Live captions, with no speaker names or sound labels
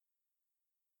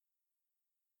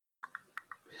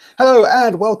Hello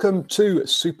and welcome to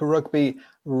Super Rugby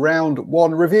Round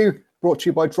 1 review, brought to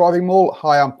you by Driving Maul.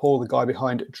 Hi, I'm Paul, the guy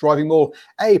behind Driving Maul,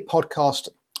 a podcast,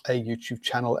 a YouTube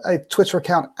channel, a Twitter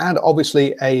account, and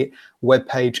obviously a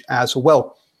webpage as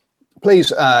well.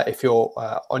 Please, if you're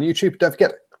on YouTube, don't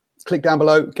forget, click down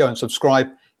below, go and subscribe.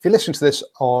 If you're listening to this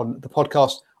on the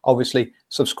podcast, obviously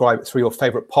subscribe through your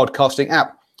favorite podcasting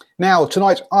app. Now,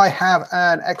 tonight I have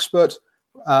an expert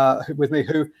with me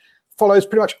who follows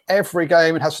pretty much every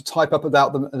game and has to type up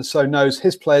about them, and so knows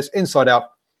his players inside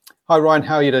out. Hi, Ryan.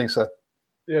 How are you doing, sir?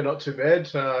 Yeah, not too bad.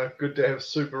 Good to have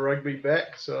Super Rugby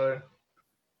back. So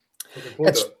looking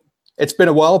forward to it. It's been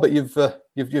a while, but you've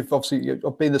obviously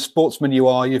been the sportsman you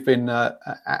are. You've been out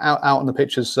on the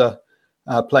pitches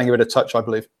playing a bit of touch, I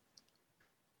believe.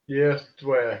 Yeah, it's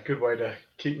a good way to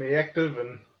keep me active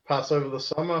and pass over the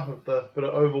summer with a bit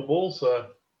of oval ball. So.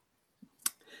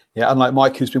 Yeah, unlike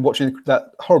Mike, who's been watching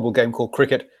that horrible game called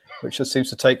cricket, which just seems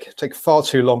to take far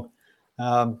too long,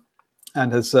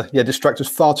 and has distracted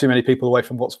far too many people away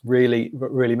from what's really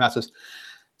matters.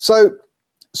 So,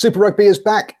 Super Rugby is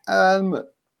back.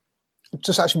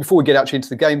 Just actually, before we get actually into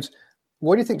the games,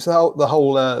 what do you think of the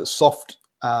whole soft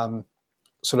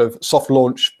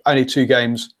launch? Only 2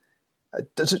 games.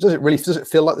 Does it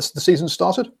feel like the season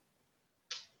started?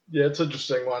 Yeah, it's an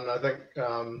interesting one. I think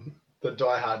the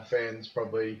diehard fans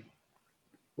probably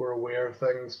were aware of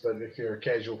things, but if you're a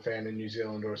casual fan in New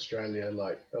Zealand or Australia,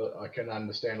 I can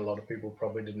understand a lot of people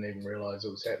probably didn't even realise it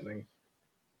was happening.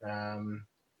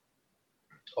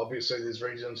 Obviously, there's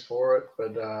reasons for it,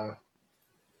 but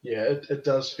it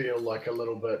does feel like a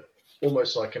little bit,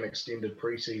 almost like an extended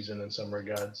preseason in some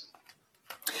regards.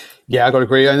 Yeah, I got to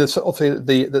agree. And obviously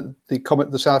the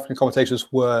South African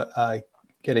commentators were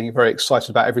getting very excited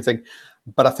about everything,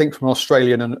 but I think from an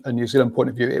Australian and New Zealand point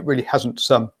of view, it really hasn't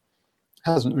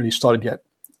really started yet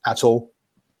at all.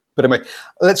 But anyway,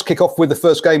 let's kick off with the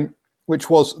first game, which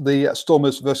was the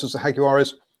Stormers versus the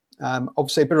Jaguares.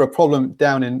 Obviously, a bit of a problem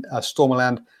down in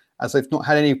Stormerland, as they've not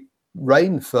had any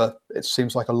rain for, it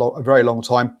seems like a very long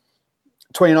time.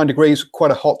 29 degrees,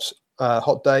 quite a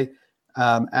hot day,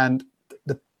 and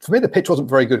for me the pitch wasn't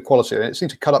very good quality. It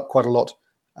seemed to cut up quite a lot,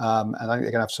 and I think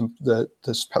they're going to have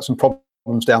there's perhaps some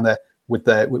problems down there with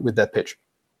their pitch.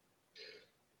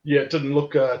 Yeah, it didn't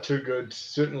look too good.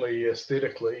 Certainly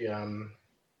aesthetically,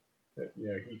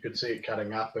 you could see it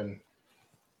cutting up, and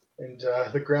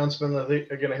the groundsmen I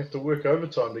think are going to have to work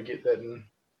overtime to get that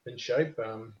in shape.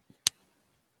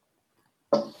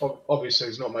 Obviously,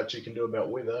 there's not much you can do about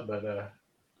weather, but a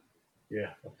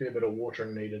fair bit of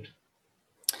watering needed.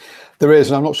 There is,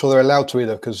 and I'm not sure they're allowed to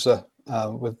either, because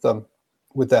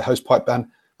with their host pipe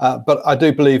ban. But I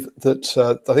do believe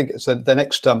that I think it's the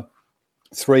next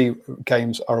 3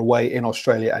 games are away in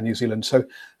Australia and New Zealand, so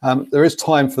there is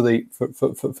time for the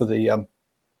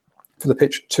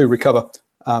pitch to recover,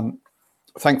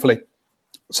 thankfully.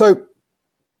 So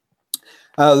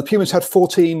the Pumas had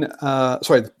 14. The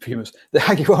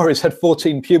Jaguares had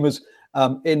 14 Pumas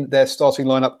in their starting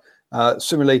lineup.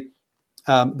 Similarly,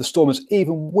 the Stormers,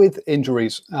 even with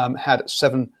injuries, had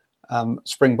 7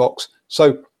 Springboks.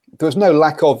 So there was no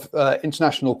lack of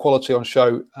international quality on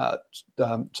show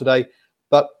today.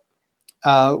 But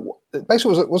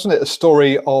basically, wasn't it a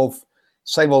story of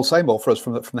same old for us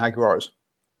from the Jaguares?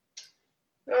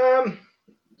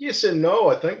 Yes and no.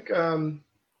 I think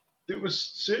there was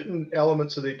certain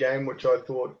elements of their game which I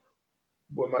thought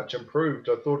were much improved.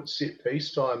 I thought at set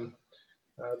piece time,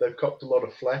 they've copped a lot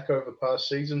of flack over past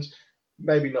seasons.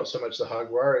 Maybe not so much the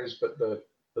Jaguares, but the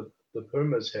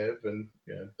Pumas have, and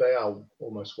they are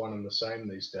almost one and the same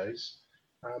these days.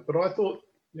 But I thought,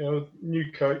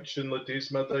 new coach in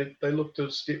Ledesma, they looked to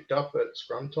have stepped up at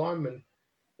scrum time,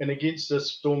 and against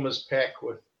this Stormers pack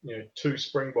with 2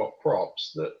 Springbok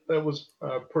props, that was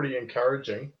pretty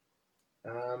encouraging.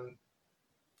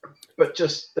 But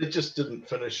they just didn't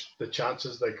finish the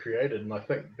chances they created, and I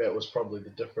think that was probably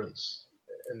the difference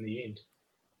in the end.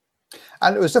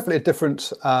 And it was definitely a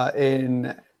difference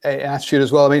in attitude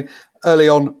as well. I mean, early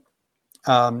on,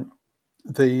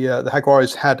 the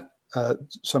Jaguares had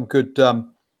some good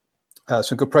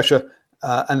pressure,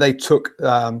 and they took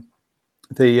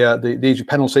the easy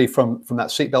penalty from that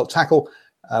seatbelt tackle,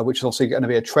 which is obviously going to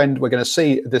be a trend we're going to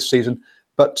see this season.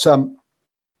 But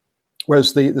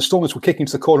whereas the Stormers were kicking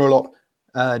to the corner a lot,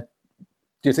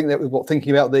 do you think that was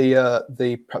thinking about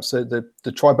perhaps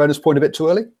the try bonus point a bit too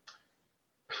early?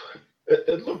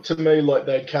 It looked to me like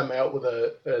they'd come out with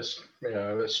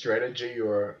a strategy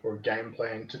or a game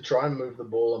plan to try and move the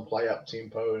ball and play up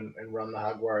tempo and run the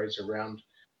Jaguares around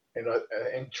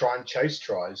and try and chase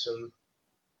tries. And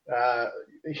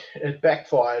it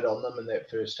backfired on them in that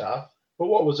first half. But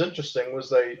what was interesting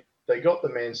was they got the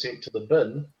man sent to the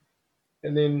bin,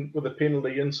 and then with a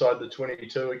penalty inside the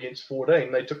 22 against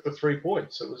 14, they took the 3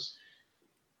 points.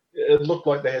 It looked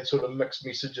like they had sort of mixed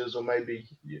messages, or maybe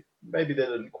they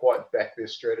didn't quite back their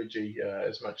strategy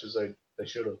as much as they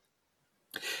should have.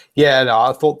 Yeah, no,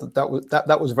 I thought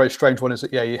that was a very strange one. Is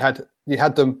that you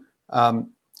had them,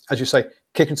 as you say,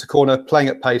 kicking to the corner, playing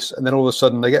at pace, and then all of a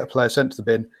sudden they get a player sent to the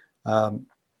bin,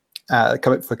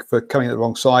 for coming at the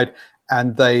wrong side,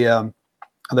 and they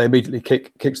immediately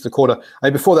kick to the corner.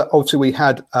 And before that, obviously, we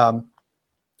had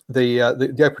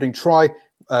the opening try,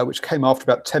 which came after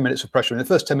about 10 minutes of pressure. In the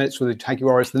first 10 minutes were the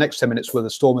Jaguars, the next 10 minutes were the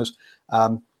Stormers,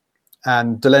 and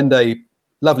Delende,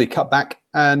 lovely cut back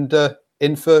and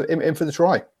in for the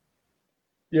try.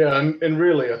 Yeah, and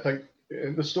really, I think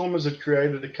the Stormers had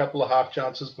created a couple of half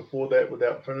chances before that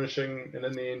without finishing, and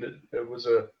in the end, it was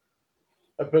a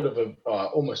bit of a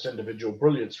almost individual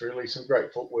brilliance, really. Some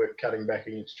great footwork, cutting back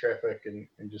against traffic and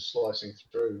just slicing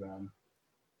through.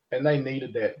 And they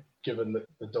needed that, given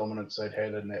the dominance they'd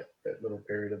had in that little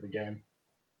period of the game.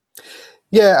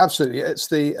 Yeah, absolutely.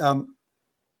 It's I'm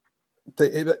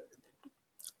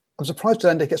surprised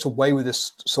Delende gets away with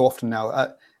this so often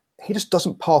now. He just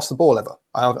doesn't pass the ball ever.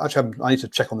 I need to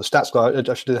check on the stats.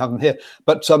 I should have them here.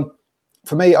 But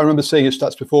for me, I remember seeing his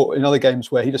stats before in other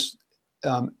games where he just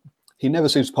he never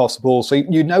seems to pass the ball. So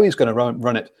you know he's going to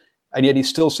run it, and yet he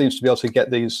still seems to be able to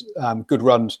get these good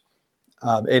runs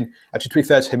in. Actually, to be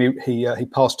fair to him, he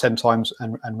passed 10 times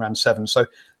and ran 7. So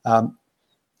I'm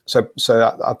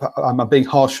being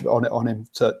harsh on him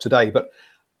today, but.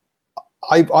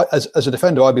 As a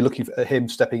defender, I'd be looking at him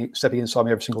stepping inside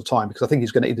me every single time, because I think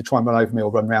he's going to either try and run over me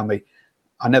or run around me.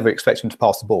 I never expect him to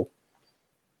pass the ball.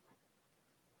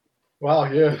 Wow,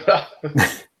 yeah,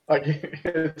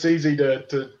 it's easy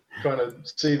to kind of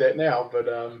see that now, but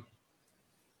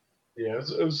yeah,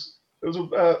 it was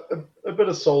a bit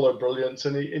of solo brilliance,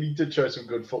 and he did show some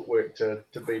good footwork to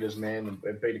beat his man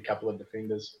and beat a couple of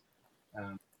defenders.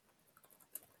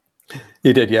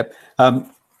 He did, yep.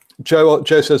 Joe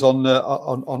says on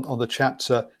the chat,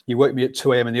 you woke me at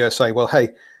 2 a.m. in the USA. Well, hey,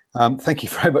 thank you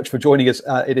very much for joining us.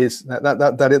 It is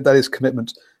that is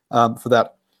commitment for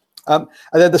that. And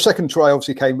then the second try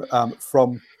obviously came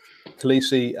from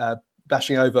Khaleesi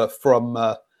dashing over from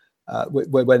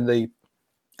when the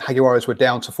Jaguares were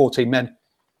down to 14 men.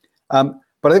 But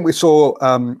I think we saw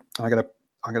I'm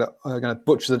gonna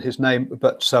butcher his name,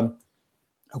 but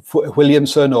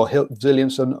Williamson or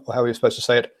Zilliamson, or how are you supposed to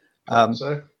say it?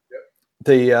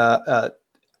 We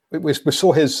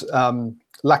saw his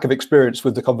lack of experience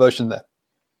with the conversion there.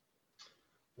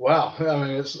 Wow, I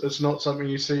mean, it's not something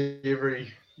you see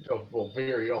very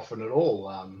often at all.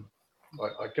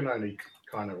 I can only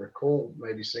kind of recall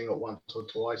maybe seeing it once or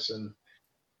twice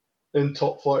in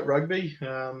top flight rugby.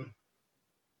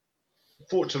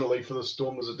 Fortunately for the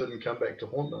Stormers, it didn't come back to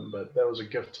haunt them, but that was a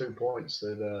gift 2 points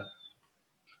that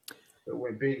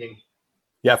went begging.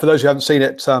 Yeah, for those who haven't seen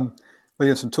it,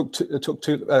 Williamson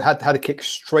had a kick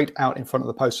straight out in front of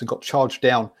the post and got charged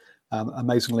down,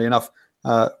 amazingly enough.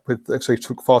 Actually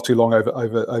took far too long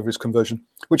over his conversion,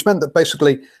 which meant that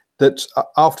basically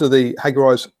after the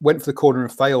Jaguars went for the corner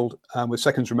and failed with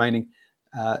seconds remaining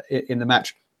in the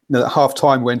match, half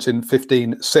time went in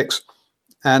 15-6,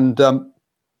 and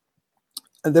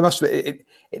there must have it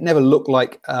never looked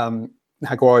like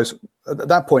Jaguars at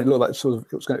that point. It looked like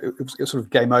it was sort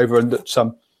of game over, and that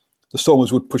the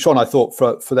Stormers would push on, I thought,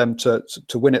 for them to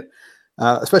win it,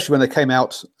 especially when they came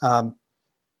out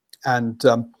and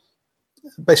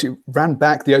basically ran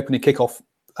back the opening kickoff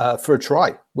for a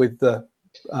try with the.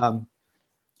 I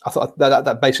thought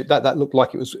that looked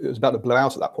like it was about to blow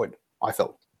out at that point, I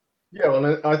felt. Yeah,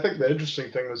 well, I think the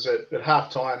interesting thing was that at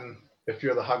halftime, if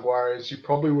you're the Jaguares, you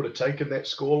probably would have taken that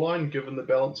scoreline given the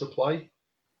balance of play.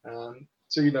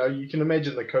 So you can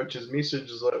imagine the coach's message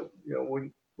is that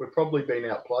we've probably been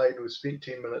outplayed. We've spent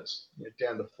 10 minutes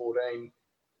down to 14,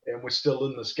 and we're still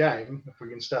in this game. If we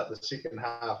can start the second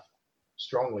half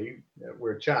strongly,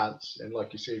 we're a chance. And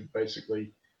like you said,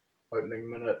 basically opening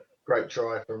minute, great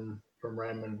try from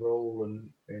Raymond Rule, and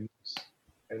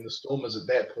the Stormers at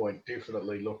that point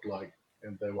definitely looked like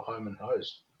and they were home and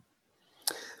hosed.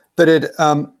 They did.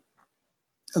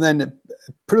 And then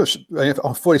pretty much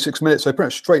on 46 minutes, so pretty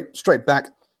much straight back,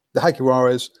 the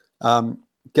Jaguares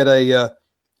get a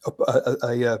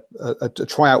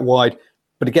try out wide.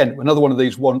 But again, another one of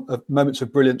these moments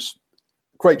of brilliance.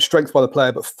 Great strength by the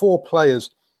player, but 4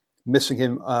 players missing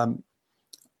him on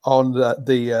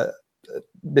the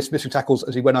missing tackles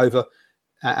as he went over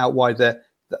out wide there.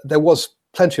 There was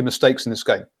plenty of mistakes in this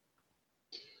game.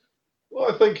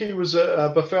 Well, I think he was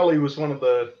Buffelli was one of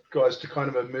the guys to kind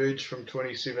of emerge from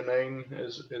 2017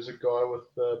 as a guy with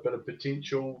a bit of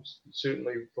potential,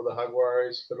 certainly for the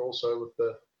Jaguares, but also with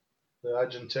the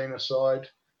Argentina side.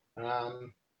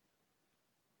 I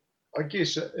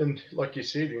guess, and like you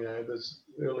said, there's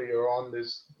earlier on,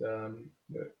 there's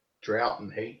drought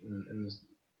and heat in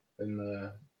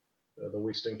the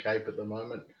Western Cape at the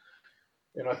moment.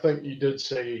 And I think you did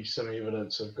see some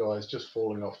evidence of guys just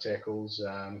falling off tackles,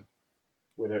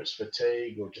 whether it's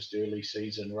fatigue or just early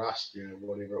season rust,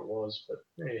 whatever it was. But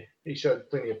yeah, he showed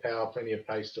plenty of power, plenty of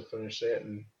pace to finish that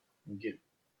and get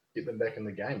them back in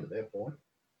the game at that point.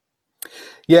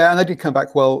 Yeah, and they did come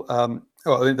back well.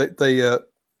 There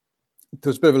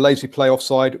was a bit of a lazy play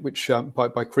offside, which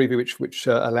by Creevy, which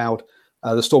allowed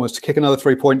the Stormers to kick another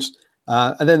 3 points,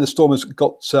 and then the Stormers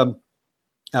got a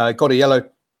yellow,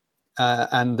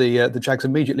 and the Jags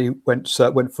immediately went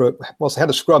for whilst they had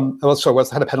a scrum. Whilst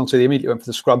they had a penalty, they immediately went for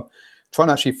the scrum, trying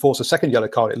to actually force a second yellow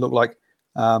card. It looked like,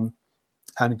 and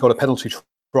got a penalty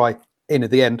try in at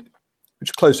the end,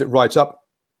 which closed it right up.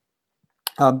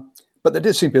 But there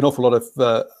did seem to be an awful lot of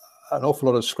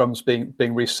scrums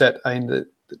being reset. I mean,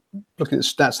 looking at the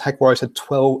stats, Jaguares had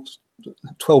 12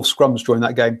 scrums during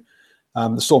that game.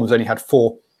 The Stormers only had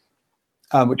 4,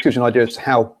 which gives you an idea as to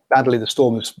how badly the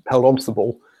Stormers held onto the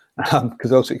ball,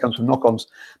 because obviously it comes from knock-ons.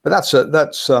 But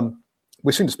that's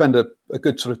we seem to spend a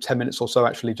good sort of 10 minutes or so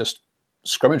actually just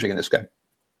scrummaging in this game.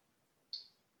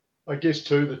 I guess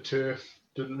too, the turf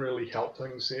didn't really help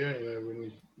things there.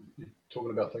 When you're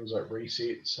talking about things like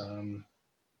resets,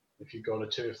 if you've got a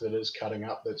turf that is cutting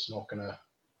up, that's not going to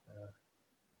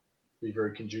be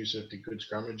very conducive to good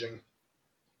scrummaging.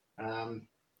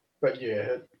 But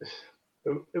yeah,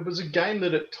 it was a game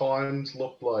that at times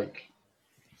looked like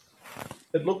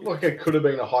it could have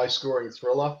been a high-scoring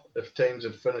thriller if teams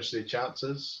had finished their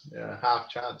chances, half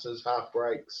chances, half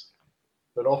breaks,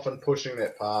 but often pushing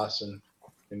that pass and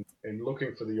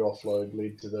looking for the offload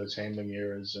led to those handling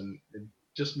errors, and it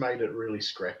just made it really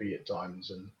scrappy at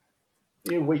times. And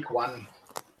yeah, week one,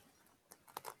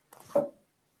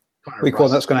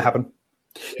 that's going to happen.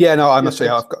 Yeah, no, I must say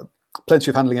I've got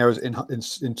plenty of handling errors in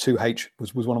 2H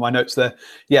was one of my notes there.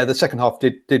 Yeah, the second half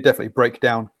did definitely break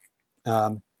down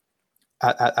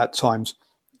at times,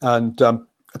 and a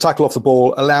tackle off the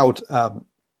ball allowed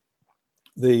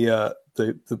the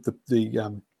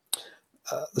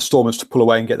Stormers to pull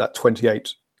away and get that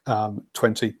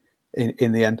 28-20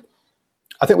 in the end.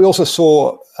 I think we also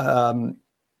saw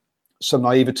some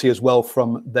naivety as well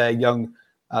from their young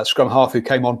scrum half who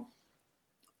came on,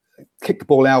 kicked the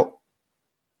ball out,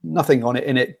 nothing on it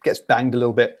in it, gets banged a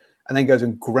little bit, and then goes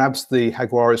and grabs the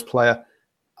Jaguares player.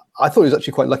 I thought he was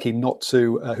actually quite lucky not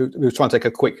to, who was trying to take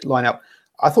a quick line out.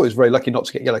 I thought he was very lucky not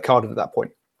to get yellow carded at that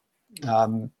point.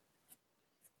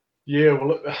 Yeah,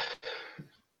 well,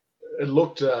 it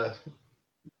looked,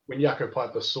 when Jaco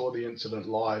Peyper saw the incident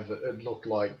live, it looked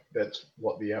like that's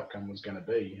what the outcome was going to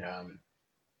be.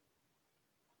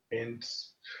 And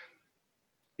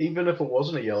even if it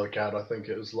wasn't a yellow card, I think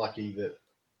it was lucky that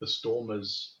the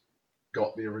Stormers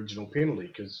got the original penalty,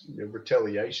 because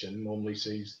retaliation normally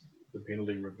sees the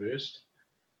penalty reversed.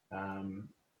 I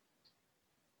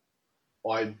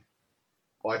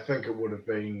think it would have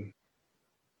been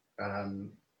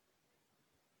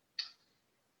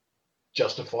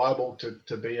justifiable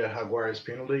to be a Jaguares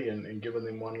penalty and given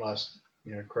them one last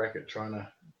crack at trying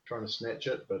to snatch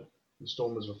it, but the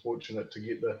Stormers were fortunate to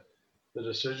get the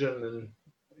decision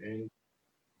and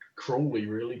cruelly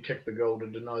really kicked the goal to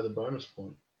deny the bonus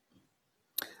point.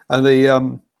 And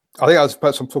I think I was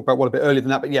supposed to talk about one a bit earlier than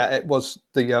that, but yeah, it was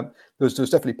there was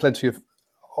definitely plenty of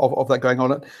that going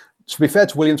on. To be fair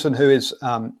to Williamson, who is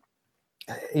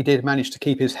he did manage to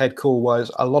keep his head cool,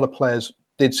 whereas a lot of players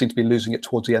did seem to be losing it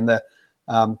towards the end there.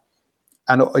 And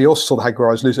you also saw the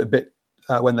Jaguares lose it a bit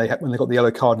when they got the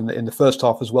yellow card in the first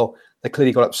half as well. They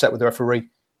clearly got upset with the referee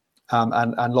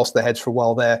and lost their heads for a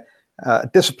while there.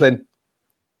 Discipline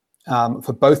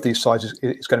for both these sides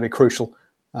is going to be crucial,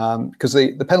 because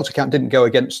the penalty count didn't go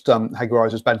against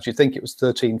Jaguares as bad as you think. It was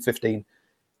 13-15,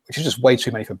 which is just way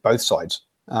too many for both sides.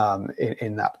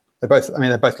 In that they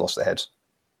both lost their heads.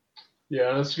 Yeah,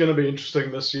 and it's going to be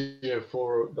interesting this year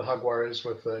for the Jaguares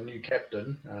with a new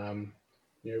captain.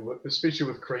 Especially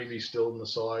with Creevy still on the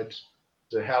side.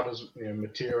 So how does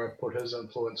Matera put his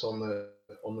influence on the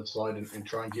side and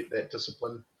try and get that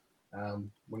discipline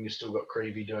when you've still got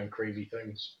Creevy doing Creevy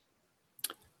things?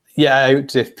 Yeah,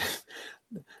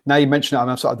 now you mention it,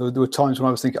 I'm sorry, there were times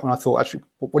when I thought, actually,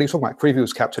 what are you talking about? Creevy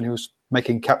was captain. He was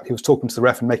talking to the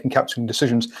ref and making captain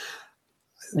decisions.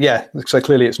 Yeah, so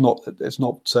clearly it's not. He's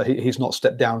not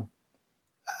stepped down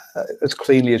as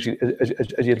cleanly as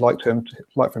you'd like for him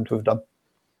to have done.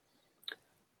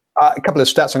 A couple of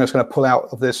stats I'm just going to pull out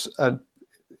of this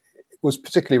was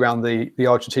particularly around the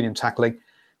Argentinian tackling.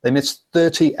 They missed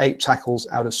 38 tackles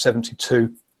out of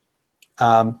 72.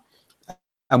 And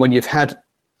when you've had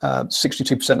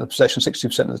 62% of the possession,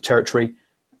 60% of the territory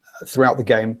throughout the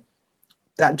game,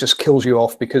 that just kills you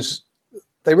off, because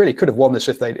they really could have won this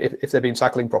if they'd been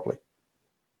tackling properly.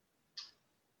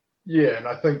 Yeah, and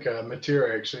I think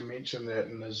Matera actually mentioned that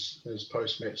in his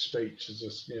post-match speech. Is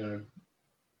just,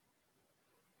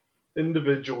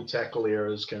 individual tackle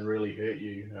errors can really hurt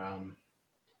you,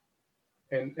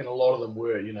 and a lot of them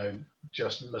were,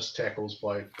 just missed tackles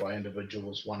by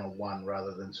individuals one-on-one,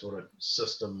 rather than sort of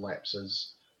system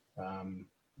lapses,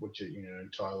 which are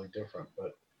entirely different.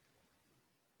 But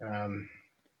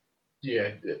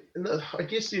yeah, I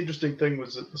guess the interesting thing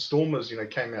was that the Stormers,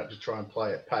 came out to try and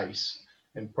play at pace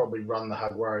and probably run the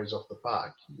Jaguares off the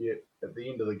park. Yet at the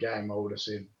end of the game, I would have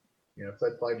said, if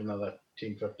they played another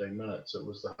 10, 15 minutes, it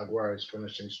was the Jaguares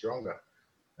finishing stronger.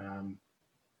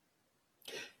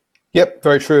 Yep,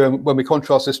 very true. And when we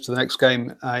contrast this to the next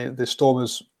game, the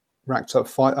Stormers racked up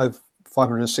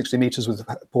 560 metres with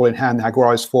the ball in hand, the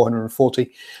Jaguares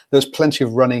 440. There's plenty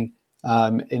of running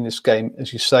in this game,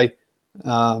 as you say.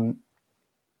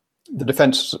 The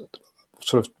defence,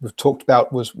 sort of we've talked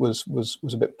about, was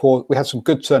a bit poor. We had some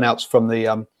good turnouts from the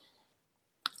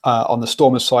on the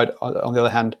Stormers side. On the other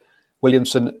hand,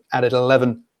 Williamson added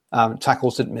 11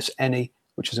 tackles, didn't miss any,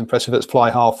 which is impressive. It's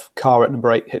fly half. Carr at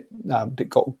number 8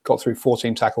 got through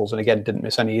 14 tackles, and again didn't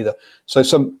miss any either. So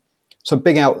some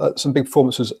big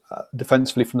performances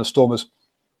defensively from the Stormers.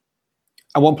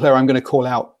 And one player I'm going to call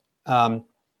out,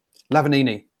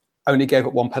 Lavanini, only gave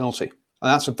up 1 penalty,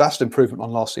 and that's a vast improvement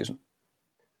on last season.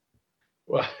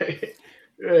 Well,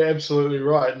 yeah, absolutely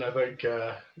right, and I think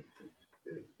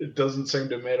it doesn't seem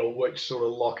to matter which sort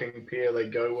of locking pair they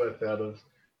go with out of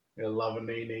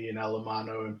Lavanini and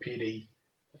Alemano and Petty.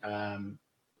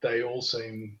 They all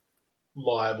seem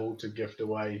liable to gift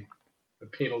away a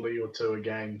penalty or two a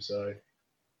game, so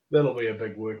that'll be a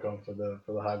big work on for the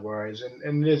Jaguares.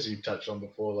 And as you touched on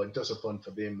before, like, discipline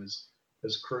for them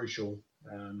is crucial,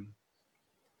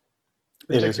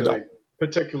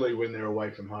 particularly when they're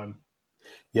away from home.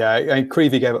 Yeah, and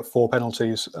Creevy gave up 4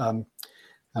 penalties, and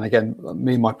again,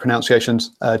 me and my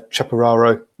pronunciations.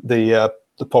 Chapararo, the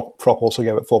prop also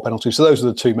gave up 4 penalties. So those are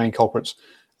the 2 main culprits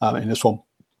in this one.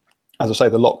 As I say,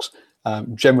 the locks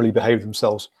generally behaved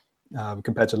themselves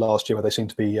compared to last year, where they seemed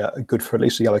to be good for at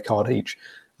least a yellow card each,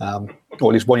 or at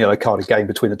least 1 yellow card a game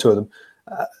between the 2 of them.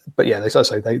 But yeah, as I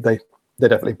say, they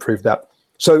definitely proved that.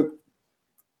 So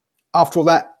after all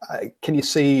that, can you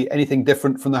see anything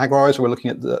different from the Jaguares, or we're looking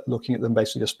at them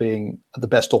basically just being the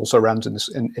best also rounds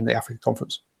in the Africa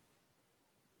Conference?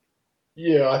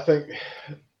 Yeah, I think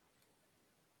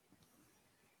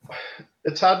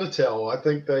it's hard to tell. I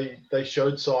think they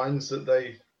showed signs that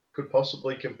they could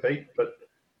possibly compete, but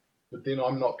then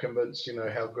I'm not convinced,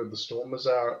 how good the Stormers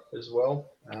are as well.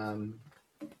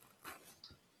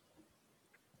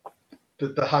 The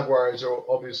Jaguares are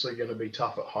obviously going to be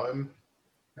tough at home.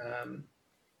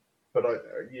 But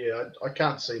I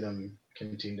can't see them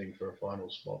contending for a final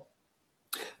spot.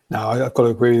 No, I've got to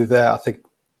agree with that. I think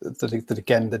that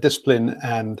again, the discipline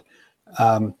and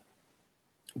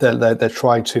they're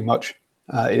trying too much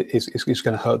is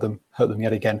going to hurt them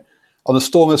yet again. On the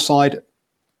Stormers side,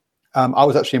 I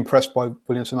was actually impressed by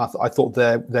Williamson. I thought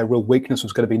their real weakness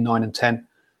was going to be 9 and 10,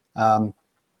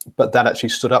 but that actually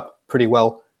stood up pretty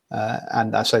well.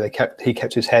 And I say he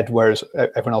kept his head, whereas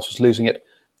everyone else was losing it.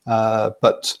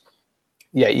 But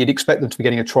yeah, you'd expect them to be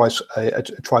getting a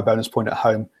try bonus point at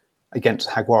home against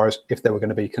Jaguares if they were going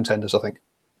to be contenders, I think.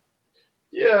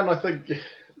 Yeah, and I think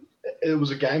it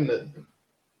was a game that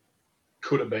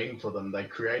could have been for them. They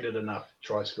created enough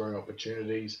try-scoring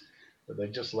opportunities, but they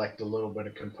just lacked a little bit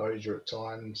of composure at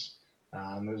times.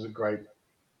 There was a great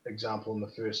example in the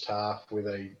first half where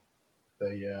they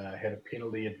had a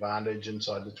penalty advantage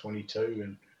inside the 22,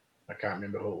 and I can't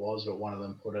remember who it was, but one of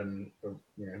them put in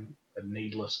a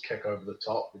needless kick over the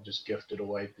top that just gifted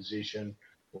away possession.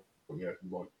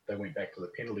 They went back to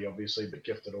the penalty, obviously, but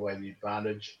gifted away the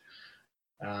advantage.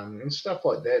 And stuff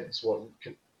like that is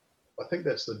I think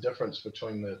that's the difference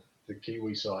between the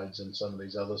Kiwi sides and some of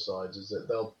these other sides, is that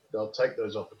they'll take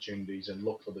those opportunities and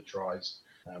look for the tries,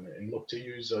 and look to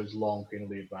use those long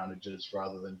penalty advantages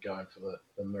rather than going for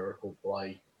the miracle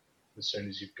play as soon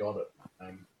as you've got it.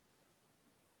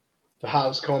 The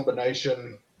halves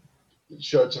combination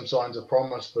showed some signs of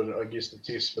promise, but I guess the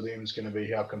test for them is going to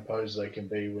be how composed they can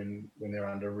be when they're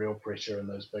under real pressure in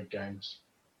those big games.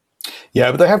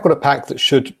 Yeah, but they have got a pack that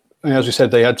should as we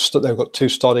said, they've got two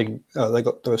starting. They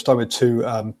were starting with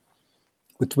two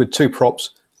with two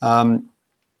props. And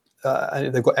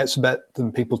they've got Etzebeth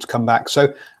and people to come back.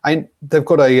 So they've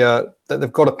got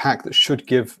a pack that should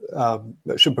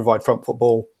provide front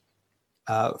football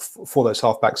for those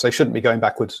halfbacks. They shouldn't be going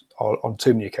backwards on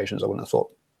too many occasions, I wouldn't have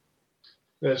thought.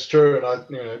 That's true, and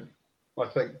I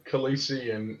think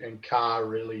Khaleesi and Carr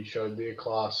really showed their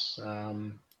class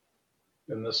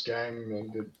in this game,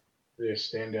 and their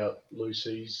standout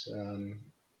Lucy's.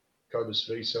 Cobus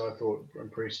Visa, I thought,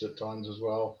 impressed at times as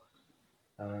well.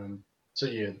 So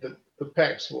yeah, the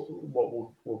packs what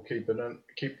will keep them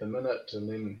in it, and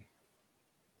then,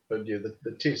 but yeah,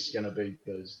 the test's going to be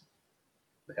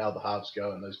how the halves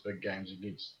go in those big games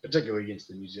particularly against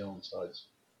the New Zealand sides.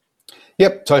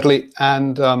 Yep, totally,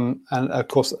 and of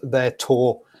course their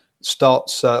tour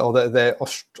starts, or their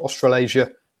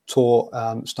Australasia tour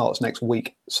starts next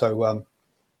week. So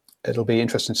it'll be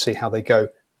interesting to see how they go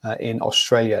in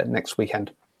Australia next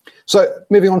weekend. So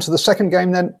moving on to the second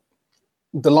game then,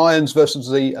 the Lions versus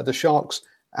the Sharks,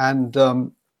 and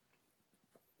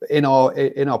in our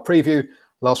preview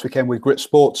last weekend with Grit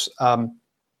Sports,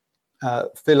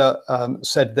 Filler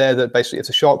said there that basically if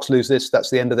the Sharks lose this, that's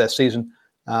the end of their season,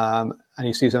 and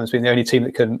he sees them as being the only team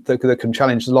that can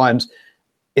challenge the Lions.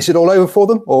 Is it all over for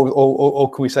them, or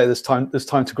can we say there's time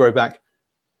to grow back?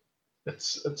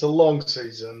 It's a long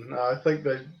season. I think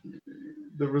the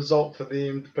result for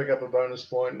them to pick up a bonus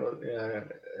point,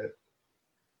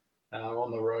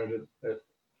 on the road at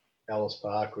Ellis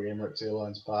Park or Emirates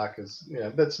Airlines Park is,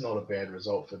 that's not a bad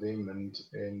result for them,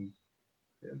 and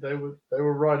they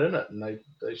were right in it, and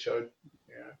they showed,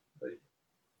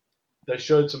 they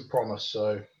showed some promise.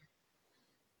 So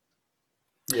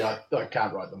yeah, I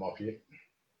can't write them off yet.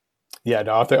 Yeah,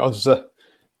 no, I think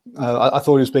I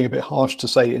thought he was being a bit harsh to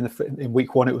say in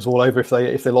week one it was all over if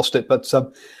they lost it, but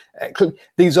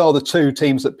these are the two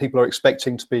teams that people are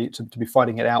expecting to be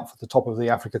fighting it out for the top of the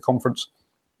Africa Conference,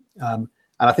 and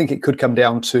I think it could come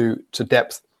down to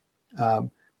depth.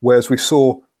 Whereas we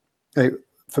saw,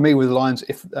 for me with the Lions,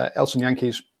 if Elson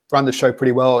Yankees ran the show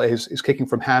pretty well, his kicking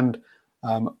from hand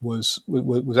was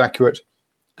accurate.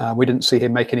 We didn't see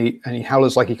him make any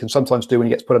howlers like he can sometimes do when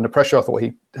he gets put under pressure. I thought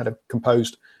he had a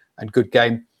composed and good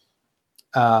game.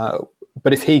 But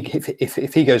if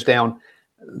he goes down,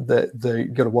 you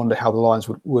got to wonder how the Lions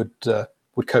would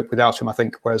cope without him, I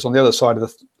think. Whereas on the other side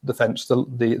of the fence,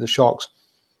 the Sharks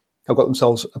have got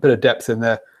themselves a bit of depth in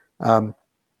there,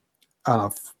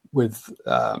 with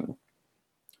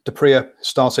Dupria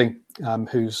starting,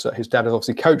 who's his dad is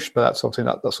obviously coached, but that's obviously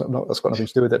that's got nothing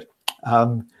to do with it.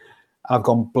 I've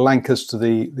gone blank as to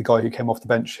the guy who came off the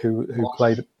bench who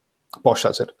played Bosch.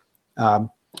 That's it.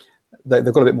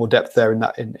 They've got a bit more depth there in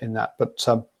that. But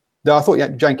I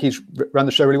thought Yankees ran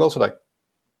the show really well today.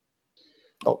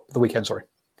 Oh, the weekend, sorry.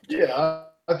 Yeah,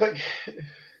 I think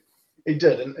he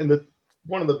did. And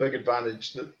one of the big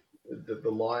advantage that the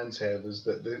Lions have is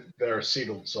that they're a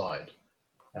settled side.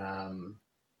 I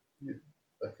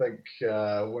think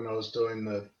when I was doing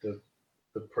the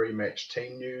pre-match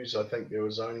team news, I think there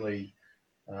was only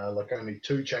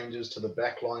two changes to the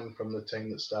back line from the team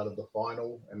that started the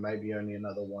final, and maybe only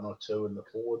another one or two in the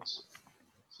forwards.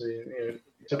 So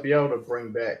to be able to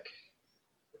bring back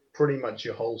pretty much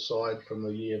your whole side from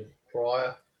the year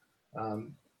prior,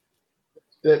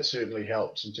 that certainly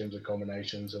helps in terms of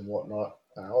combinations and whatnot.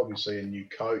 Obviously a new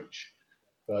coach,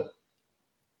 but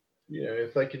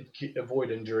if they can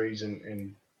avoid injuries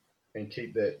and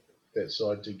keep that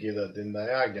side together, then they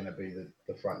are going to be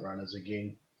the front runners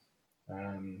again.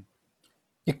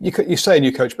 You say a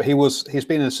new coach, but he's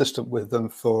been an assistant with them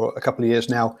for a couple of years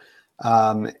now.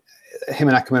 Him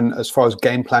and Ackerman, as far as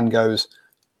game plan goes,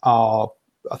 I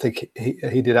think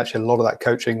he did actually a lot of that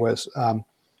coaching was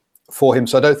for him.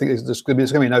 So I don't think there's going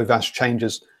to be no vast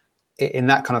changes in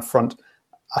that kind of front.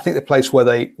 I think the place where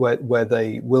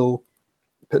they will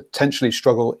potentially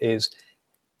struggle is,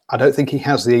 I don't think he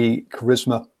has the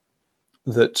charisma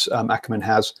that Ackerman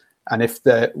has, and if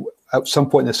they're at some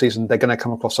point in the season they're going to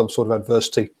come across some sort of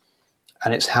adversity,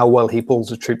 and it's how well he pulls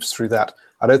the troops through that.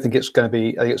 I don't think it's going to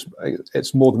be. I think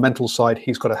it's more the mental side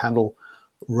he's got to handle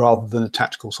rather than the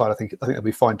tactical side. I think they'll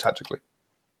be fine tactically.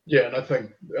 Yeah, and I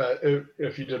think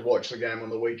if you did watch the game on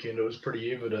the weekend, it was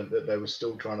pretty evident that they were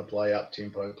still trying to play up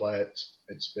tempo, play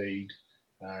at speed.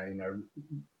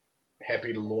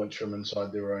 Happy to launch from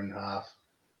inside their own half.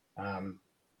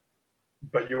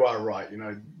 But you are right.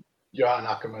 Johan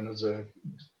Ackerman is a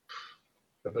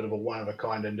bit of a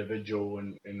one-of-a-kind individual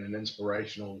and an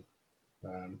inspirational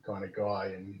kind of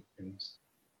guy, and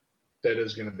that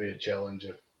is going to be a challenge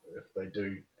if they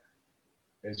do,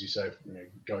 as you say,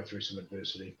 go through some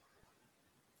adversity.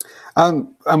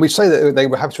 And we say that they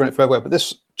were happy to run it further,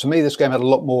 but to me, this game had a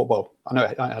lot more. Well, I know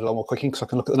it had a lot more clicking because I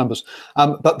can look at the numbers.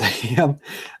 But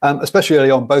especially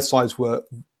early on, both sides were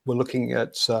looking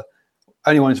at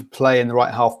only wanting to play in the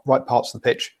right parts of the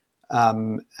pitch,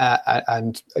 and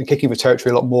kicking for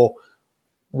territory a lot more.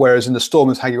 Whereas in the Storm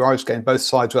and Hagiwara's game, both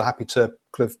sides were happy to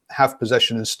kind of have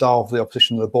possession and starve the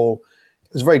opposition of the ball.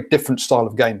 It was a very different style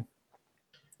of game.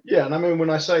 Yeah, and I mean, when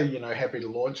I say, happy to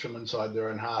launch from inside their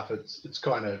own half, it's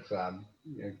kind of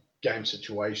game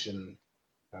situation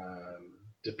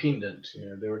dependent.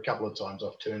 There were a couple of times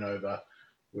off turnover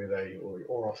where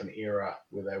or off an error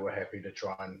where they were happy to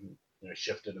try and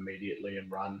shift it immediately and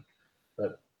run.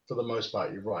 But for the most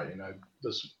part, you're right.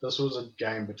 This was a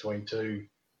game between two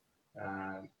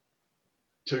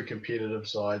competitive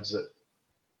sides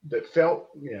that felt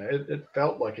it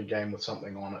felt like a game with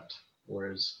something on it,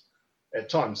 whereas at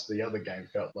times the other game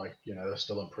felt like they're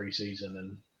still in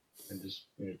pre-season and just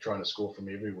trying to score from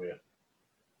everywhere.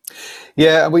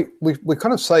 Yeah, we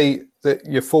kind of say that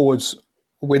your forwards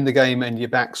win the game and your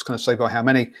backs kind of say by how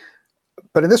many,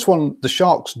 but in this one the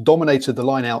Sharks dominated the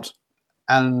line out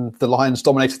and the Lions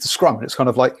dominated the scrum, and it's kind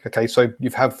of like, okay, so you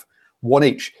have one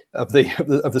each of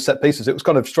the set pieces. It was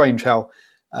kind of strange how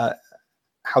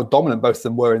dominant both of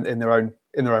them were in their own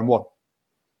one.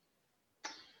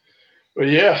 Well,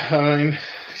 yeah, I mean,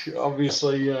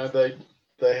 obviously, they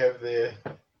have their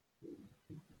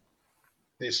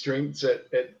strengths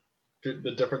at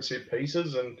the different set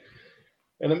pieces, and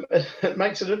it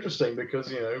makes it interesting because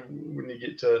when you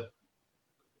get to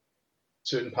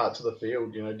certain parts of the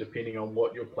field, depending on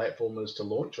what your platform is to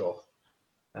launch off,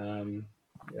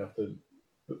 if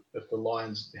the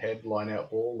Lions had line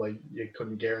out ball, you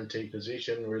couldn't guarantee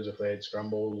possession, whereas if they had scrum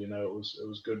ball, it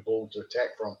was good ball to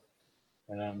attack from.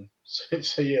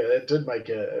 So yeah,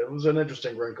 it was an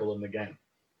interesting wrinkle in the game.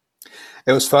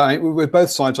 It was fun. With both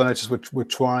sides, I noticed we're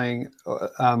trying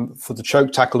for the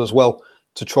choke tackle as well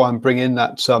to try and bring in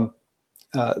that to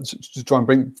try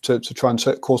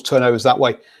and cause turnovers that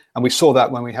way. And we saw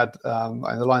that when we had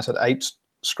the Lions had 8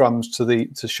 scrums to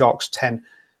Sharks 10.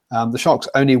 The Sharks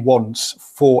only won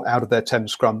 4 out of their 10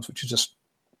 scrums, which is just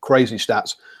crazy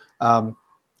stats.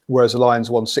 Whereas the Lions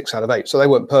won 6 out of 8, so they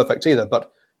weren't perfect either.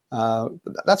 But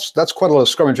that's quite a lot of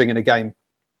scrummaging in a game.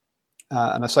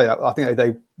 And I think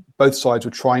they both sides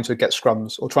were trying to get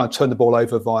scrums or trying to turn the ball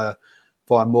over via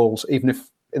mauls, even if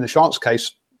in the Sharks'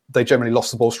 case they generally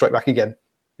lost the ball straight back again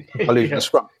by losing the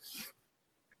scrum.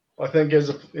 I think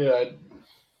that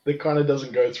kind of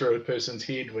doesn't go through a person's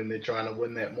head when they're trying to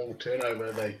win that maul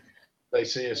turnover. They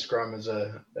see a scrum as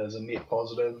a net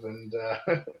positive, and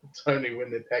it's only when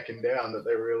they're packing down that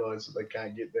they realise that they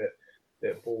can't get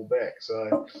that ball back.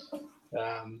 So,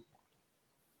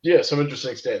 some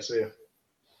interesting stats there.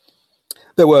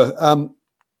 There were, and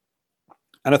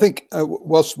I think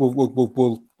whilst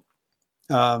we'll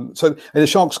so the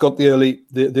Sharks got the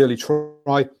early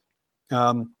try,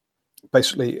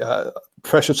 basically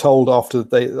pressure told after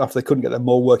they couldn't get their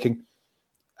maul working,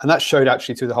 and that showed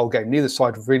actually through the whole game. Neither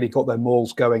side really got their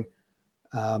mauls going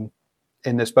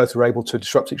in this. Both were able to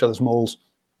disrupt each other's mauls,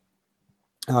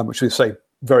 which we say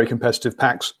very competitive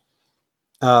packs.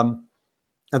 And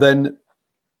then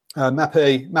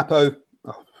Mapo,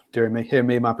 oh, dear me, hear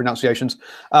me my pronunciations.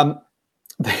 I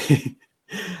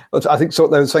think so.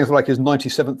 They were saying like his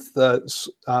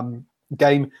 97th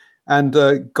game, and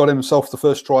got himself the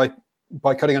first try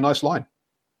by cutting a nice line.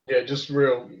 Yeah, just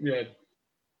real. Yeah,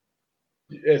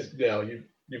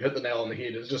 you've hit the nail on the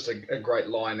head. It's just a great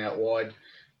line out wide,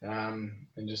 and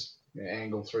just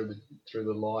angle through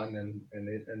the line and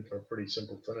for a pretty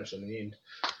simple finish in the end.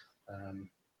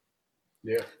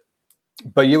 Yeah.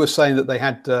 But you were saying that they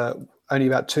had only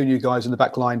about 2 new guys in the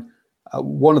back line.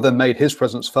 One of them made his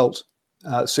presence felt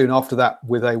soon after that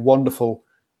with a wonderful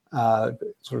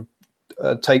sort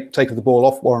of take of the ball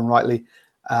off Warren Wrightley,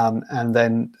 and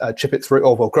then chip it through,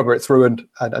 or grubber it through and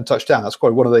touch down. That's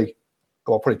probably one of the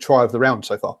probably try of the round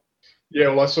so far. Yeah,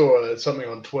 well, I saw something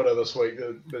on Twitter this week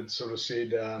that sort of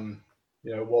said,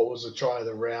 what was the try of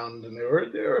the round, and there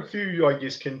were a few, I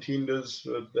guess, contenders.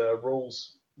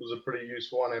 Rules was a pretty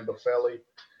useful one, and Buffelli,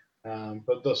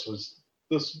 but this is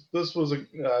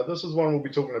one we'll be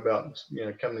talking about,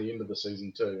 come the end of the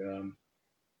season too.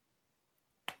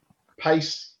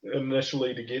 Pace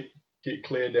initially to get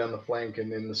clear down the flank,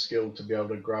 and then the skill to be able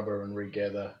to grubber and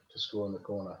regather to score in the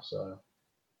corner. So,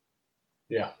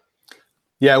 yeah.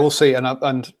 Yeah, we'll see. And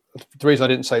the reason I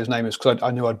didn't say his name is because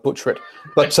I knew I'd butcher it.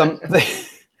 But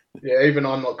yeah, even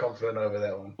I'm not confident over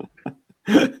that one.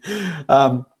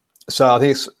 So I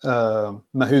think it's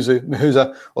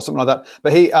Mahuza or something like that.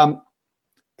 But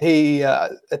he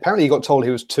apparently he got told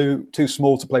he was too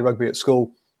small to play rugby at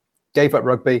school, gave up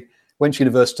rugby, went to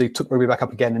university, took rugby back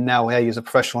up again, and now he is a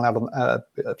professional level,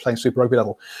 playing Super Rugby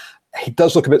level. He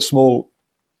does look a bit small.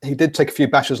 He did take a few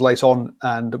bashes late on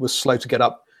and was slow to get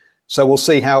up. So we'll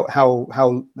see how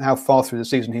far through the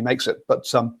season he makes it. But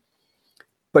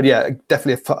yeah,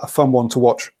 definitely a fun one to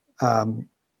watch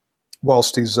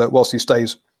whilst he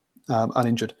stays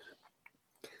uninjured.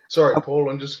 Sorry, Paul.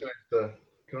 I'm just going to.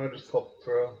 Can I just pop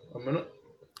for a minute?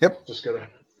 Yep. Just gotta.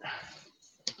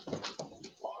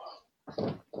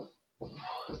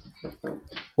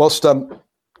 Whilst I'll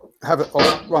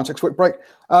run take a quick break.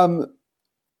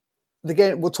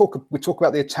 Again, we talk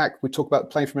about the attack, we talk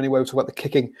about playing from anywhere, we talk about the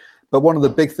kicking, but one of the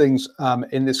big things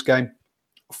in this game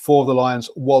for the Lions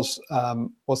was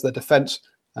their defence,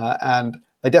 and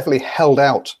they definitely held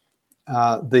out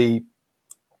the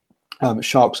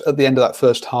Sharks at the end of that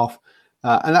first half,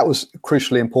 and that was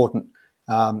crucially important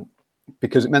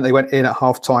because it meant they went in at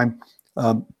half time,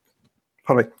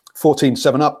 probably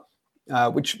 14-7 up,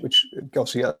 which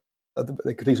obviously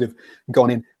they could easily have gone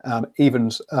in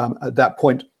evens at that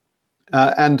point.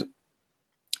 And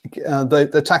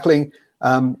the tackling,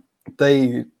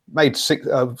 they made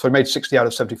 60 out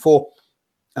of 74,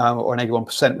 or an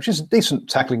 81%, which is a decent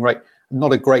tackling rate,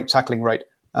 not a great tackling rate,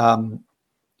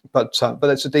 but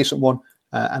it's a decent one,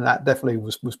 and that definitely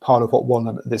was part of what won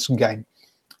them this game.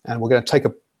 And we're going to take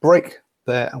a break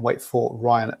there and wait for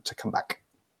Ryan to come back.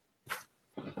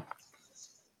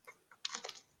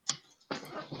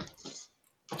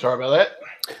 Sorry about that.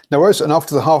 No worries. And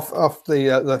after the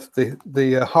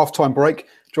halftime break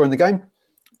during the game,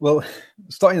 well,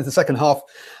 starting in the second half,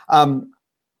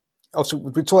 also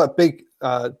we saw that big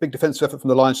defensive effort from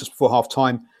the Lions just before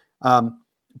halftime,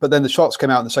 but then the Sharks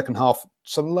came out in the second half.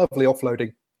 Some lovely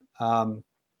offloading, and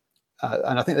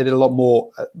I think they did a lot more,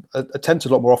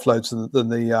 attempted a lot more offloads than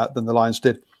the Lions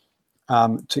did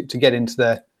to get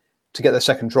their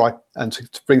second try and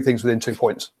to bring things within 2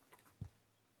 points.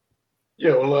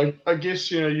 Yeah, well, I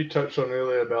guess you touched on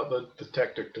earlier about the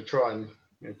tactic to try and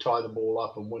tie the ball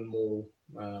up and win more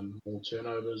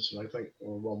turnovers. And I think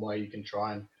one way you can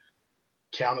try and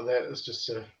counter that is just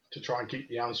to try and keep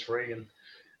the arms free and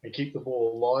keep the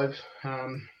ball alive.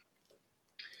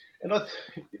 And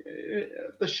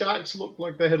the Sharks looked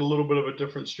like they had a little bit of a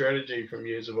different strategy from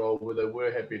years of old, where they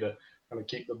were happy to kind of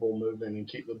keep the ball moving and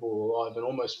keep the ball alive and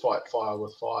almost fight fire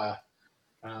with fire.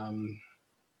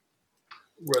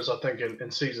 Whereas I think in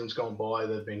seasons gone by,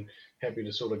 they've been happy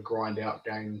to sort of grind out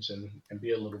games and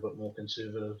be a little bit more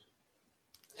conservative.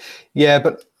 Yeah,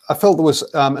 but I felt there was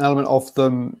an element of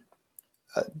them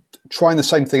trying the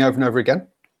same thing over and over again,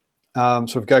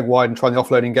 sort of going wide and trying the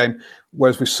offloading game.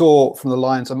 Whereas we saw from the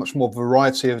Lions a much more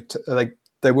variety of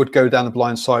they would go down the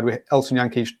blind side. We Elton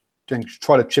Yankee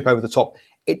tried to chip over the top.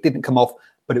 It didn't come off,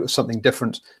 but it was something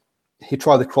different. He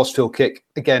tried the crossfield kick.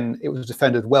 Again, it was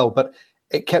defended well, but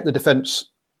it kept the defence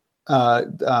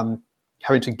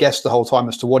having to guess the whole time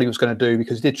as to what he was going to do,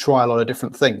 because he did try a lot of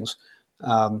different things,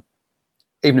 even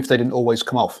if they didn't always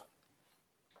come off.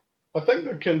 I think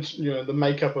the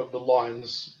makeup of the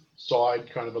Lions side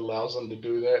kind of allows them to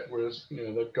do that, whereas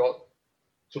they've got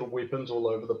sort of weapons all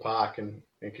over the park and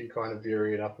can kind of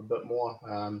vary it up a bit more.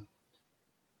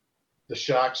 The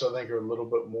Sharks, I think, are a little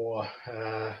bit more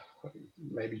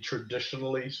maybe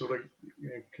traditionally sort of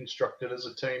constructed as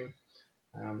a team.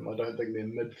 I don't think their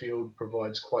midfield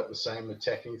provides quite the same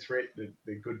attacking threat.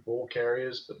 They're good ball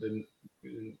carriers, but they're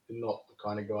not the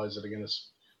kind of guys that are going to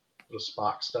sort of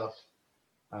spark stuff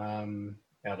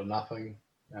out of nothing.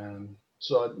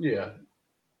 So, yeah,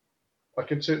 I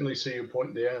can certainly see your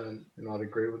point there, and I'd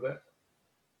agree with that.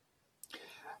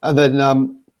 And then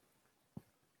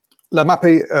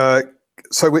Laumape,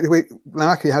 so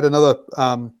Laumape had another,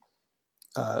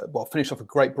 finished off a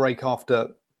great break after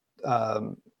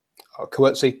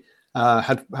Coetzee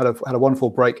had a wonderful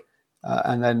break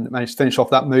and then managed to finish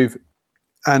off that move.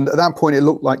 And at that point, it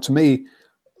looked like to me,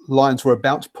 Lions were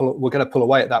going to pull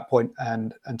away at that point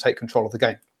and take control of the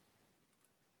game.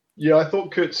 Yeah, I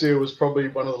thought Coetzee was probably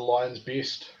one of the Lions'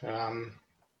 best.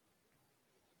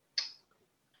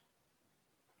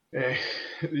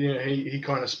 He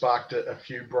kind of sparked a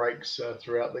few breaks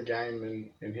throughout the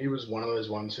game, and he was one of those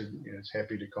ones who is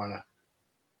happy to kind of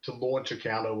to launch a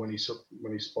counter when he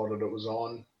spotted it was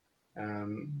on.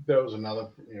 There was another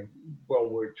well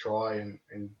worked try and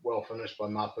well finished by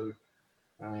Mapu.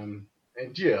 And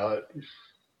yeah,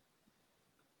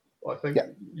 I think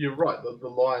you're right. The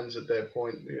Lions at that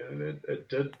point, it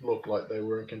did look like they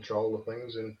were in control of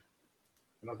things, and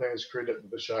I think it's credit that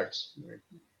the Sharks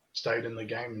stayed in the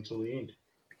game until the end.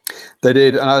 They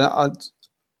did, and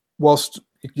whilst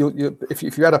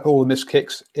if you add up all the missed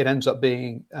kicks, it ends up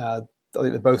being I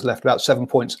think they both left about 7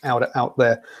 points out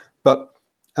there. But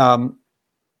we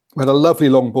had a lovely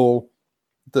long ball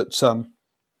that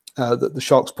that the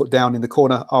Sharks put down in the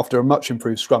corner after a much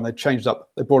improved scrum. They changed up.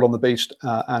 They brought on the Beast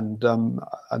and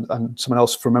someone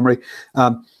else from memory.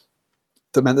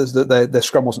 That meant that their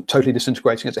scrum wasn't totally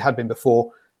disintegrating as it had been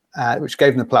before, which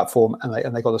gave them the platform,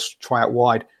 and they got us try out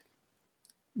wide,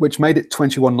 which made it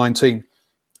 21-19.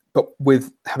 But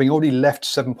with having already left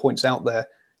 7 points out there,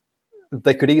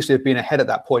 they could easily have been ahead at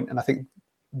that point. And I think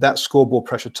that scoreboard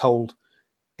pressure told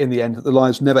in the end that the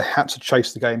Lions never had to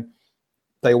chase the game.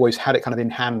 They always had it kind of in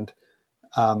hand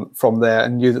from there,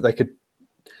 and knew that they could.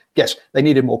 Yes, they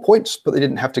needed more points, but they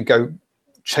didn't have to go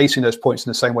chasing those points in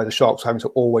the same way the Sharks were having to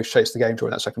always chase the game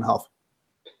during that second half.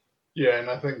 Yeah, and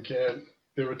I think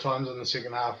there were times in the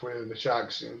second half where the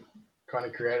Sharks kind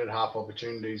of created half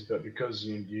opportunities, but because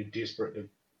you're desperate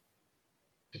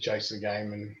to chase the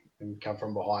game and come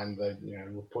from behind, they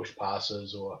will push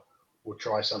passes or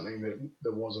try something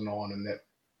that wasn't on, and that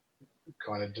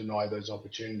kind of deny those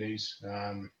opportunities.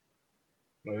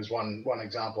 There's one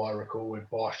example I recall where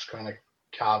Bosch kind of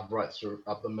carved right through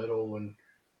up the middle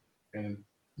and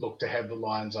looked to have the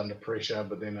Lions under pressure,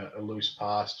 but then a loose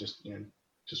pass just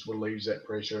relieves that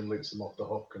pressure and lets them off the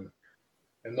hook,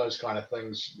 and those kind of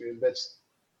things.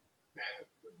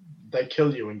 They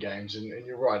kill you in games, and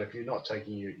you're right. If you're not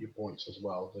taking your points as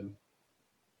well, then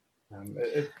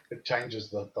it changes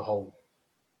the whole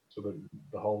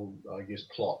I guess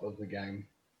plot of the game.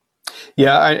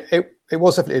 Yeah, it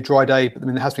was definitely a dry day, but I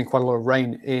mean there has been quite a lot of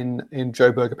rain in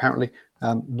Joburg apparently,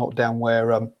 not down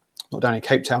in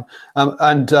Cape Town,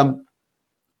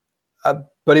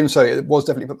 but even so, it was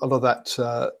definitely a lot of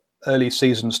that early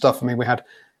season stuff. I mean, we had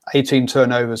 18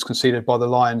 turnovers conceded by the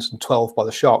Lions and 12 by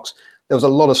the Sharks. There was a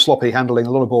lot of sloppy handling,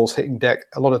 a lot of balls hitting deck,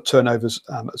 a lot of turnovers,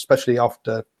 especially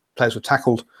after players were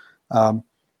tackled. That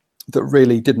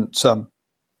really didn't.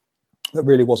 That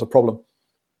really was a problem.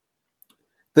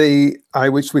 We had a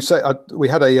obviously we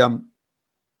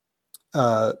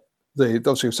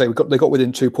say they got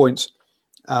within 2 points.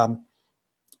 There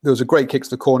was a great kick to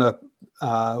the corner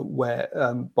where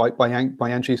by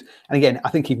Yanchis, and again I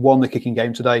think he won the kicking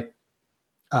game today,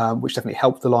 which definitely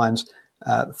helped the Lions,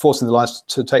 forcing the Lions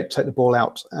to take the ball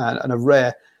out, and a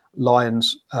rare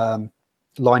Lions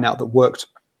line out that worked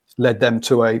led them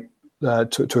to a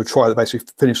try that basically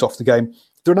finished off the game.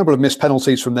 There were a number of missed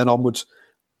penalties from then onwards,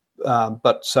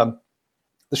 but the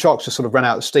Sharks just sort of ran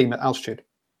out of steam at altitude.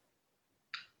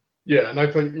 Yeah, and I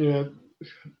think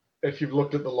if you've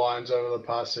looked at the Lions over the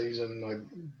past season,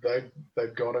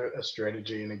 they've got a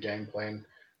strategy and a game plan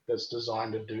that's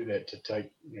designed to do that, to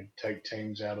take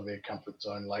teams out of their comfort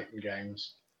zone late in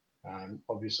games.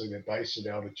 Obviously, they're based at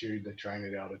altitude, they train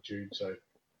at altitude, so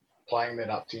playing that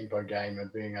up-tempo game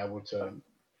and being able to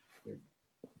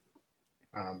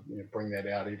bring that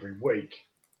out every week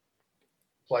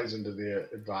plays into their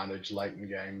advantage late in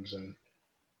games, and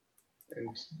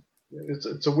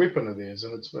it's a weapon of theirs,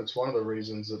 and it's one of the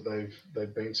reasons that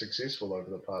they've been successful over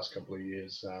the past couple of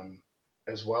years,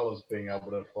 as well as being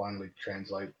able to finally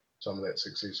translate some of that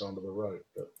success onto the road.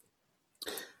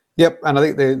 Yep, and I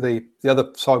think the other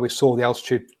side we saw the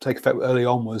altitude take effect early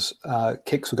on was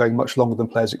kicks were going much longer than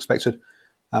players expected.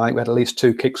 I think we had at least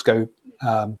 2 kicks go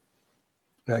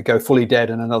fully dead,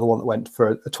 and another one that went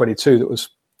for a 22 that was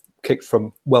kicked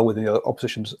from well within the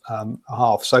opposition's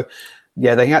half. So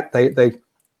yeah, the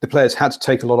players had to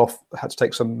take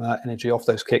some energy off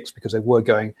those kicks because they were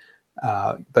going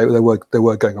they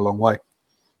were going a long way.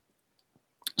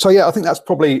 So yeah, I think that's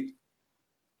probably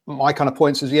my kind of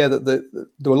points. Is that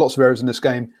there were lots of errors in this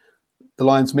game. The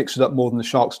Lions mixed it up more than the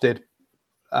Sharks did,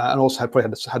 and also had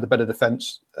the better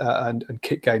defence and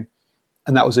kick game,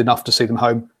 and that was enough to see them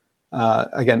home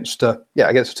against a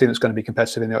team that's going to be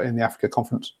competitive in the Africa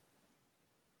Conference.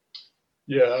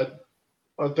 Yeah,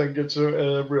 I think it's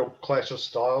a real clash of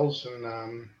styles,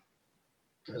 and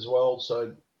as well.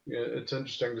 So it's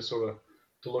interesting to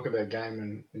look at that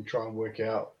game and try and work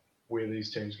out where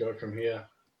these teams go from here.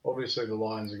 Obviously, the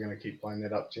Lions are going to keep playing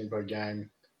that up-tempo game.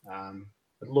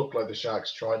 It looked like the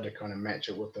Sharks tried to kind of match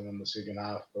it with them in the second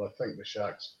half, but I think the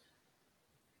Sharks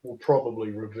will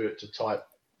probably revert to type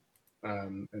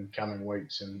in coming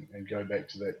weeks and go back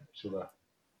to that sort of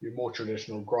your more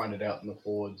traditional, grind it out in the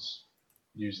forwards,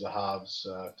 use the halves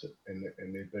in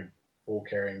their big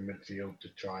ball-carrying midfield to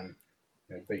try and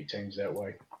beat teams that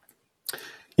way.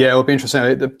 Yeah, it'll be interesting.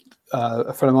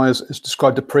 A friend of mine has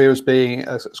described Dupree as being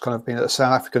a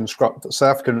South African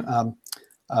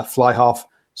fly half.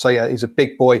 So yeah, he's a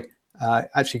big boy.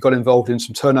 Actually got involved in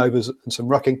some turnovers and some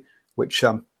rucking, which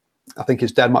I think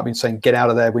his dad might have been saying, "Get out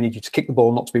of there. We need you to kick the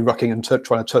ball, not to be rucking and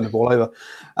trying to turn the ball over."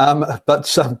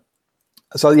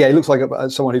 So yeah, he looks like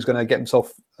someone who's going to get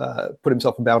himself, put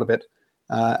himself about a bit,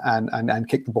 and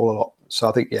kick the ball a lot. So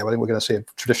I think we're going to see a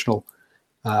traditional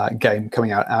game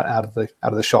coming out of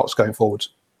the shots going forwards.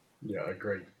 Yeah, I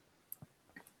agree.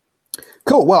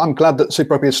 Cool. Well, I'm glad that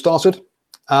Super Rugby has started.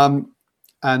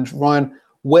 And Ryan,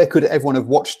 where could everyone have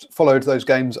followed those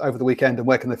games over the weekend, and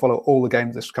where can they follow all the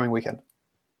games this coming weekend?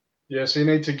 Yeah, so you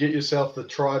need to get yourself the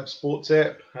Tribe Sports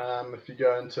app. If you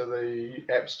go into the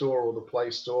App Store or the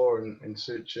Play Store and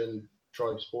search in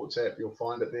Tribe Sports app, you'll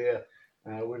find it there.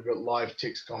 We've got live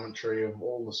text commentary of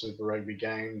all the Super Rugby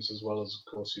games, as well as,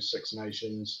 of course, your Six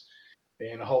Nations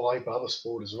and a whole heap of other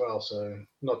sport as well. So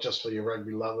not just for your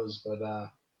rugby lovers, but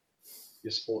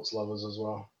your sports lovers as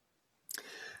well.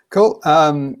 Cool.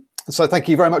 So thank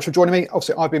you very much for joining me.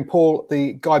 Obviously, I've been Paul,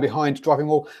 the guy behind Driving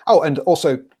Maul. Oh, and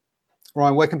also,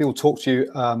 Ryan, where can people talk to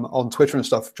you on Twitter and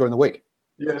stuff during the week?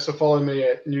 Yeah, so follow me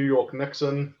at New York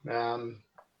Nixon.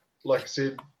 Like I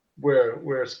said,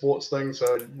 we're a sports thing,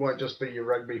 so it won't just be your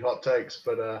rugby hot takes,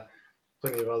 but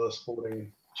plenty of other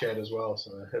sporting chat as well.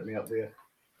 So hit me up there.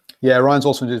 Yeah, Ryan's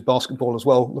also into his basketball as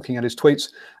well, looking at his tweets.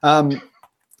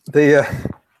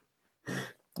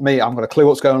 Me, I haven't got a clue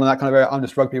what's going on in that kind of area. I'm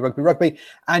just rugby.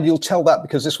 And you'll tell that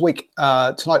because this week,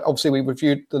 tonight, obviously, we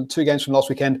reviewed the 2 games from last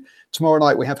weekend. Tomorrow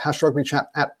night, we have Hash Rugby Chat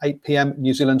at 8 p.m.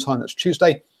 New Zealand time. That's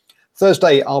Tuesday.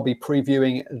 Thursday, I'll be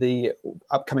previewing the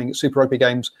upcoming Super Rugby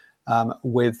games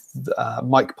with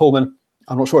Mike Pullman.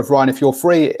 I'm not sure if, Ryan, if you're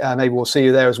free, maybe we'll see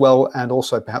you there as well. And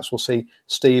also, perhaps we'll see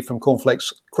Steve from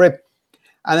Cornflakes Crib.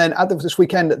 And then this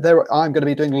weekend, I'm going to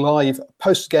be doing live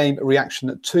post-game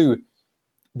reaction to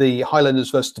the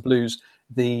Highlanders versus the Blues,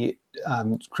 the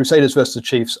Crusaders versus the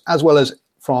Chiefs, as well as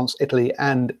France, Italy,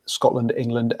 and Scotland,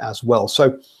 England as well.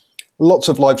 So lots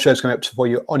of live shows coming up for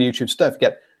you on YouTube. So don't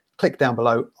forget, click down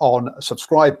below on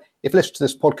subscribe. If you listen to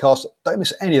this podcast, don't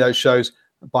miss any of those shows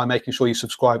by making sure you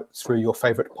subscribe through your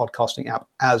favorite podcasting app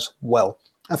as well.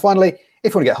 And finally,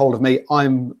 if you want to get hold of me,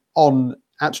 I'm on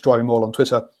 @DrivingMaul on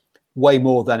Twitter, way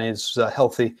more than is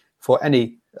healthy for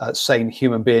any sane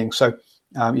human being. So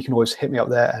you can always hit me up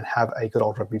there and have a good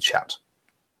old rugby chat.